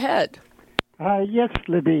 Joel, go ahead. Yes,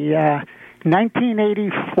 Libby.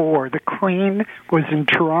 1984, the Queen was in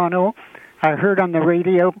Toronto. I heard on the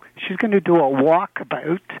radio she's going to do a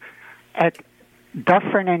walkabout at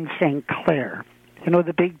Dufferin and St. Clair. You know,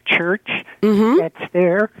 the big church that's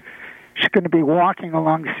there? She's going to be walking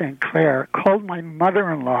along St. Clair. Called my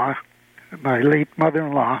mother-in-law, my late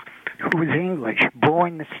mother-in-law, who was English,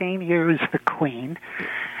 born the same year as the Queen,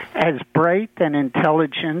 as bright and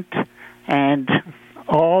intelligent and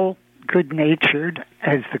all good-natured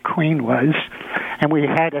as the Queen was. And we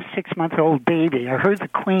had a 6-month-old baby. I heard the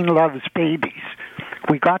Queen loves babies.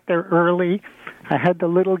 We got there early. I had the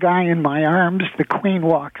little guy in my arms. The Queen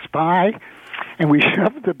walks by, and we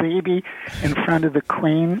shoved the baby in front of the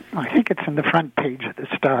Queen. I think it's in the front page of the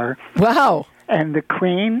Star. Wow. And the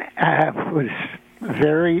Queen was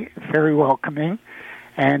very, very welcoming.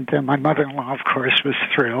 And my mother-in-law, of course, was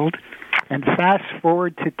thrilled. And fast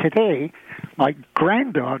forward to today, my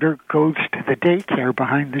granddaughter goes to the daycare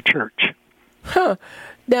behind the church. Huh.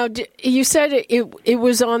 Now, you said it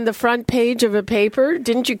was on the front page of a paper.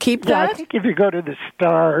 Didn't you keep that? Yeah, I think if you go to the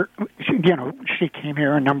Star, she came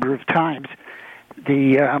here a number of times.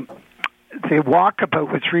 The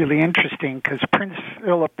walkabout was really interesting because Prince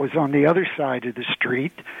Philip was on the other side of the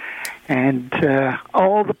street, and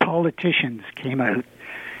all the politicians came out,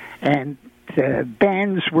 and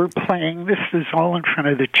bands were playing. This was all in front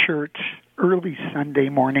of the church, early Sunday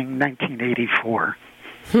morning, 1984.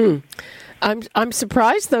 I'm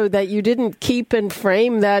surprised though that you didn't keep and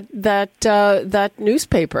frame that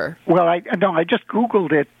newspaper. Well, I just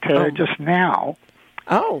Googled it just now.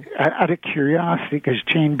 Oh, out of curiosity, because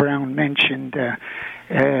Jane Brown mentioned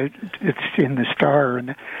it's in the Star,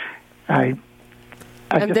 and I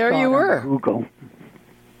and just there saw you it on were. Google.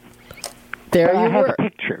 There but you I have were.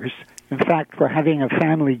 Pictures. In fact, we're having a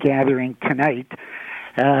family gathering tonight.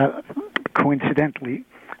 Coincidentally,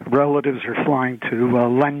 relatives are flying to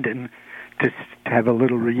London to have a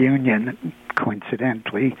little reunion.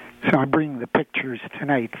 Coincidentally, so I'm bringing the pictures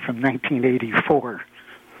tonight from 1984.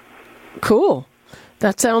 Cool.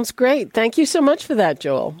 That sounds great. Thank you so much for that,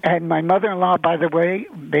 Joel. And my mother-in-law, by the way,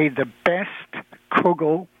 made the best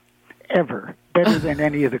kugel ever. Better than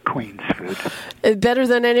any of the Queen's food. Better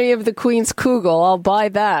than any of the Queen's kugel. I'll buy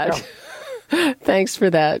that. Oh. Thanks for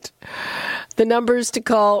that. The numbers to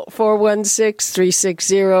call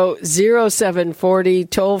 416-360-0740,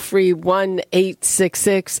 toll-free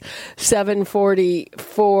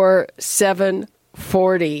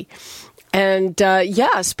 1-866-740-4740. And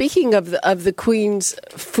speaking of the Queen's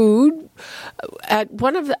food, at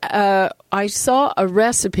one of I saw a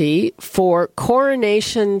recipe for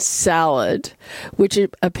coronation salad, which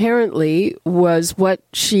apparently was what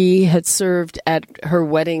she had served at her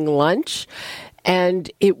wedding lunch. And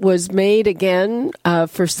it was made again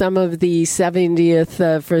for some of the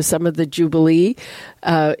 70th, for some of the Jubilee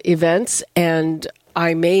events, and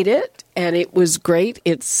I made it, and it was great.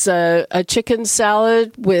 It's a chicken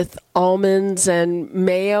salad with almonds and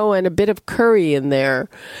mayo and a bit of curry in there.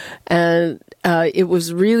 And it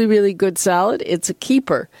was really, really good salad. It's a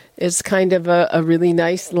keeper. It's kind of a really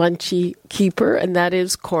nice lunchy keeper, and that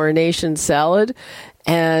is coronation salad.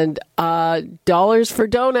 And dollars for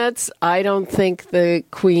donuts. I don't think the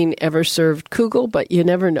Queen ever served kugel, but you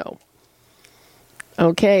never know.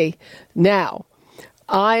 Okay, now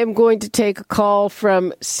I am going to take a call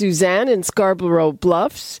from Suzanne in Scarborough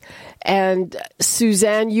Bluffs. And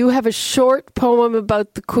Suzanne, you have a short poem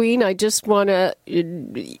about the Queen. I just want to,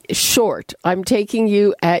 short. I'm taking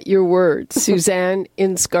you at your word. Suzanne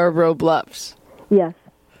in Scarborough Bluffs. Yes.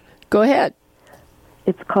 Go ahead.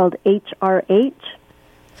 It's called HRH.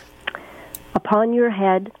 Upon your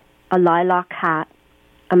head, a lilac hat,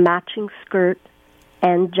 a matching skirt,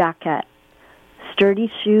 and jacket.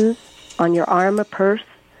 Sturdy shoes, on your arm a purse.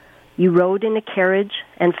 You rode in a carriage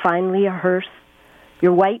and finally a hearse.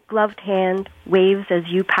 Your white-gloved hand waves as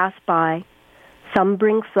you pass by. Some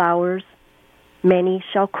bring flowers, many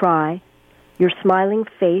shall cry. Your smiling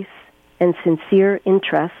face and sincere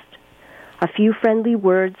interest. A few friendly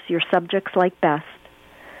words your subjects like best.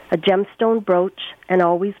 A gemstone brooch and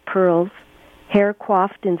always pearls. Hair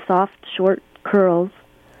coiffed in soft, short curls.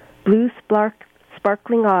 Blue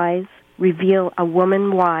sparkling eyes reveal a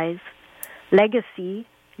woman wise. Legacy,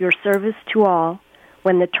 your service to all.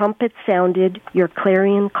 When the trumpet sounded your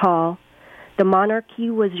clarion call, the monarchy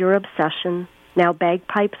was your obsession. Now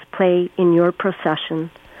bagpipes play in your procession.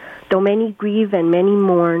 Though many grieve and many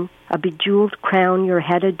mourn, a bejeweled crown your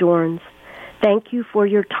head adorns. Thank you for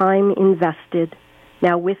your time invested.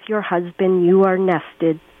 Now with your husband you are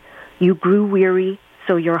nested. You grew weary,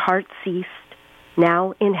 so your heart ceased.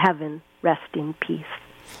 Now in heaven, rest in peace.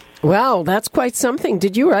 Wow, that's quite something.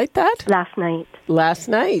 Did you write that? Last night. Last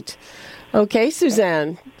night. Okay,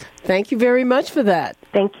 Suzanne. Thank you very much for that.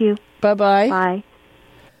 Thank you. Bye-bye. Bye.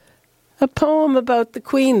 A poem about the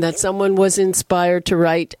Queen that someone was inspired to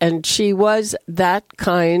write, and she was that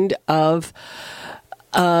kind of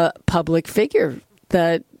public figure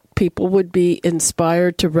that people would be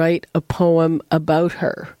inspired to write a poem about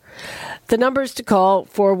her. The numbers to call,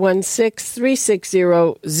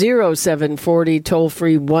 416-360-0740,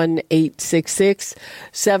 toll-free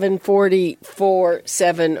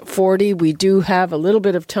 1-866-740-4740. We do have a little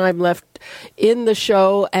bit of time left in the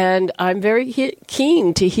show, and I'm very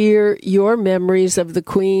keen to hear your memories of the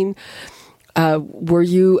Queen. Were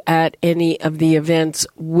you at any of the events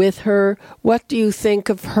with her? What do you think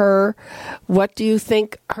of her? What do you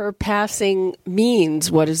think her passing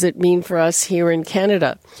means? What does it mean for us here in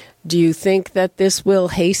Canada? Do you think that this will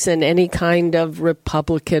hasten any kind of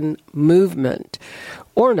Republican movement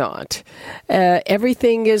or not?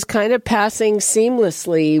 Everything is kind of passing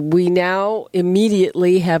seamlessly. We now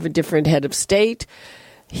immediately have a different head of state.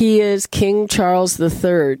 He is King Charles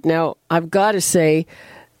III. Now, I've got to say,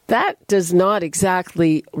 that does not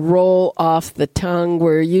exactly roll off the tongue.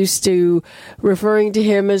 We're used to referring to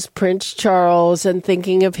him as Prince Charles and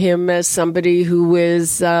thinking of him as somebody who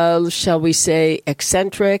is, shall we say,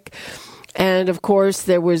 eccentric. And, of course,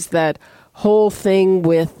 there was that whole thing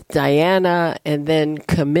with Diana and then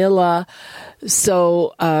Camilla.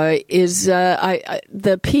 So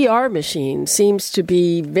the PR machine seems to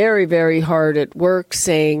be very, very hard at work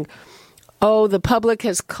saying, oh, the public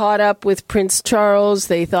has caught up with Prince Charles.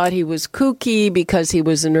 They thought he was kooky because he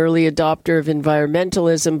was an early adopter of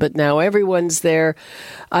environmentalism, but now everyone's there.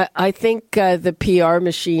 I think the PR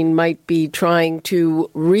machine might be trying to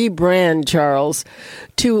rebrand Charles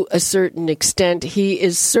to a certain extent. He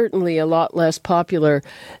is certainly a lot less popular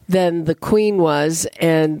than the Queen was,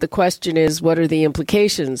 and the question is, what are the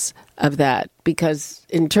implications of that? Because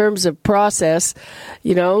in terms of process,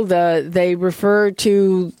 you know, they refer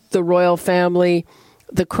to the royal family,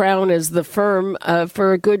 the crown, as the firm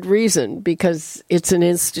for a good reason, because it's an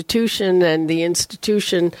institution, and the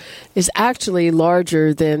institution is actually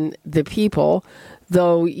larger than the people.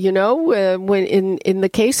 Though, you know, when in the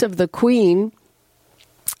case of the Queen,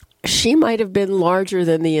 she might have been larger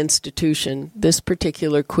than the institution, this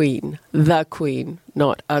particular queen, the Queen,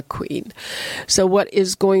 not a queen. So what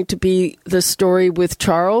is going to be the story with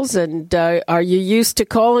Charles? And are you used to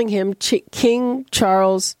calling him King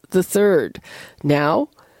Charles III? Now,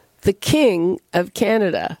 the King of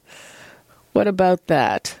Canada. What about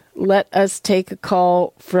that? Let us take a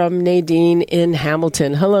call from Nadine in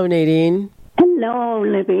Hamilton. Hello, Nadine. Hello,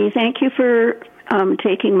 Libby. Thank you for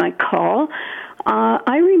taking my call.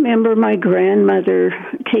 I remember my grandmother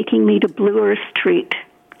taking me to Bloor Street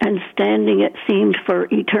and standing, it seemed, for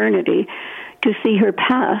eternity to see her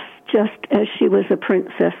pass just as she was a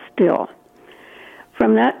princess still.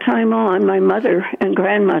 From that time on, my mother and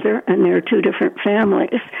grandmother, and they're two different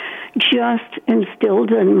families, just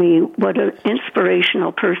instilled in me what an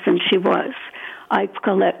inspirational person she was. I've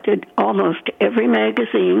collected almost every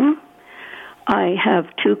magazine. I have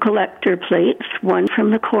 2 collector plates, one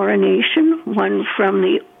from the coronation, one from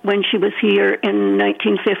when she was here in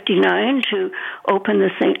 1959 to open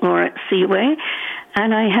the St. Lawrence Seaway,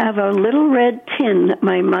 and I have a little red tin that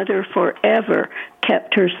my mother forever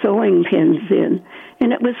kept her sewing pins in,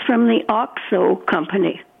 and it was from the Oxo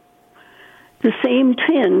Company. The same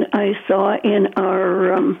tin I saw in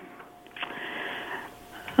our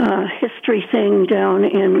history thing down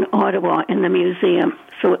in Ottawa in the museum.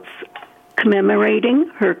 So it's commemorating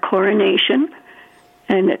her coronation,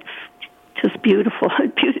 and it's just beautiful.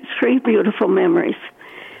 It's very beautiful memories.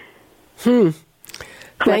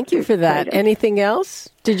 Thank you for that. items. Anything else?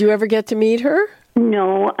 Did you ever get to meet her?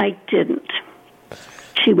 No, I didn't.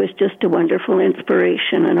 She was just a wonderful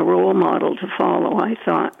inspiration and a role model to follow, I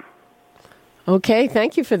thought. Okay,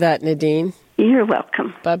 thank you for that, Nadine. You're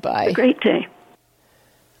welcome. Bye-bye. Have a great day.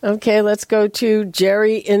 Okay, let's go to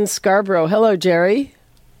Jerry in Scarborough. Hello, Jerry.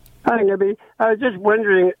 Hi, Libby. I was just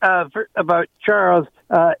wondering about Charles.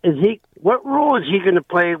 What role is he going to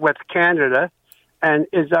play with Canada? And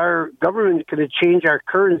is our government going to change our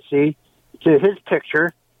currency to his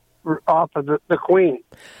picture off of the Queen?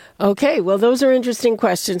 Okay, well, those are interesting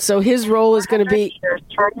questions. So his role is going to be...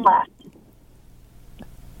 Turn left.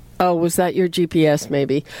 Oh, was that your GPS,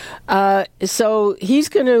 maybe? So he's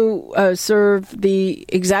going to serve the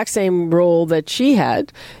exact same role that she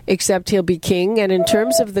had, except he'll be king. And in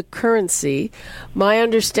terms of the currency, my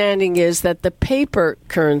understanding is that the paper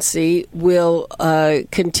currency will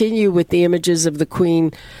continue with the images of the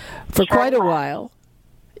Queen for quite a while.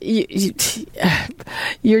 Your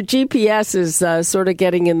GPS is sort of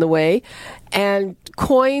getting in the way, and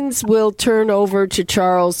coins will turn over to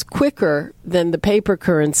Charles quicker than the paper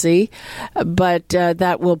currency, but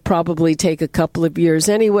that will probably take a couple of years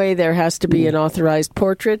anyway. There has to be an authorized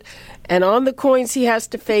portrait, and on the coins he has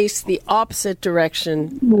to face the opposite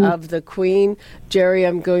direction of the Queen. Jerry,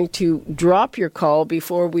 I'm going to drop your call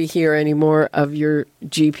before we hear any more of your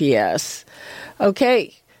GPS.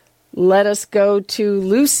 Okay. Let us go to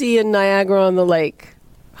Lucy in Niagara-on-the-Lake.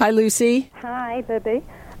 Hi, Lucy. Hi, Libby.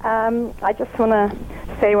 I just want to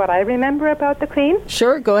say what I remember about the Queen.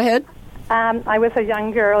 Sure, go ahead. I was a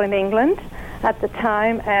young girl in England at the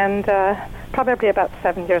time, and probably about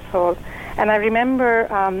 7 years old. And I remember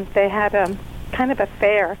they had a kind of a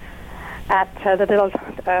fair at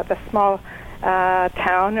the small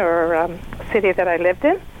town or city that I lived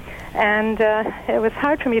in. And it was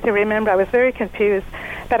hard for me to remember. I was very confused.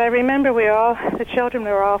 But I remember the children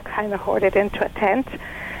were all kind of hoarded into a tent.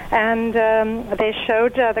 And they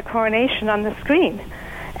showed the coronation on the screen.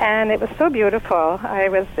 And it was so beautiful. I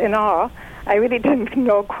was in awe. I really didn't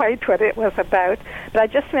know quite what it was about. But I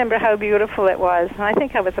just remember how beautiful it was. And I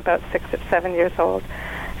think I was about 6 or 7 years old.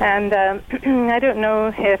 And I don't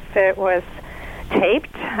know if it was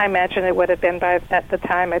taped. I imagine it would have been at the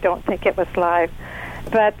time. I don't think it was live.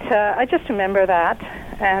 But I just remember that.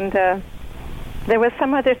 And there was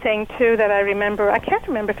some other thing, too, that I remember. I can't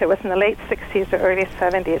remember if it was in the late 60s or early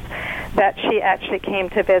 70s that she actually came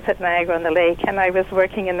to visit Niagara-on-the-Lake. And I was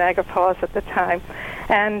working in Niagara Falls at the time.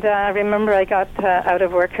 And I remember I got out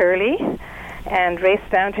of work early and raced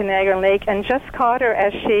down to Niagara-on-the-Lake and just caught her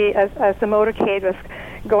as the motorcade was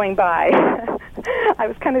going by. I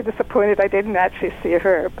was kind of disappointed I didn't actually see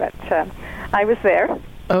her, but I was there.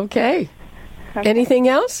 Okay. Anything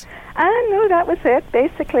else? No, that was it,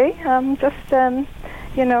 basically. Just,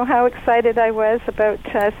 how excited I was about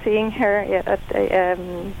seeing her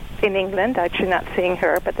in England. Actually, not seeing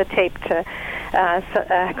her, but the taped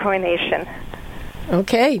coronation.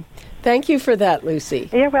 Okay. Thank you for that, Lucy.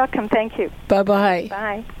 You're welcome. Thank you. Bye-bye.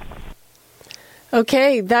 Bye.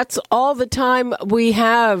 Okay, that's all the time we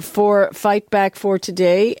have for Fight Back for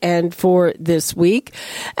today and for this week.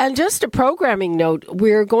 And just a programming note,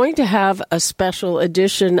 we're going to have a special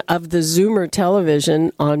edition of the Zoomer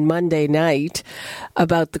television on Monday night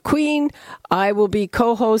about the Queen. I will be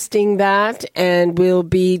co-hosting that, and we'll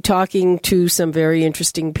be talking to some very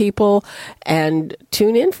interesting people. And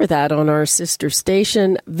tune in for that on our sister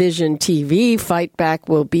station, Vision TV. Fight Back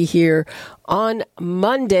will be here on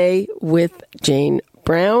Monday with Jane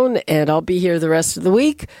Brown, and I'll be here the rest of the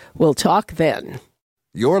week. We'll talk then.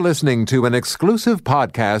 You're listening to an exclusive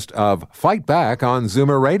podcast of Fight Back on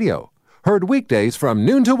Zoomer Radio. Heard weekdays from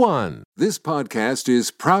noon to 1. This podcast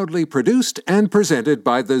is proudly produced and presented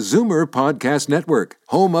by the Zoomer Podcast Network,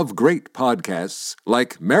 home of great podcasts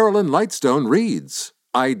like Marilyn Lightstone Reads,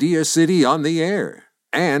 Idea City on the Air,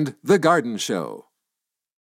 and The Garden Show.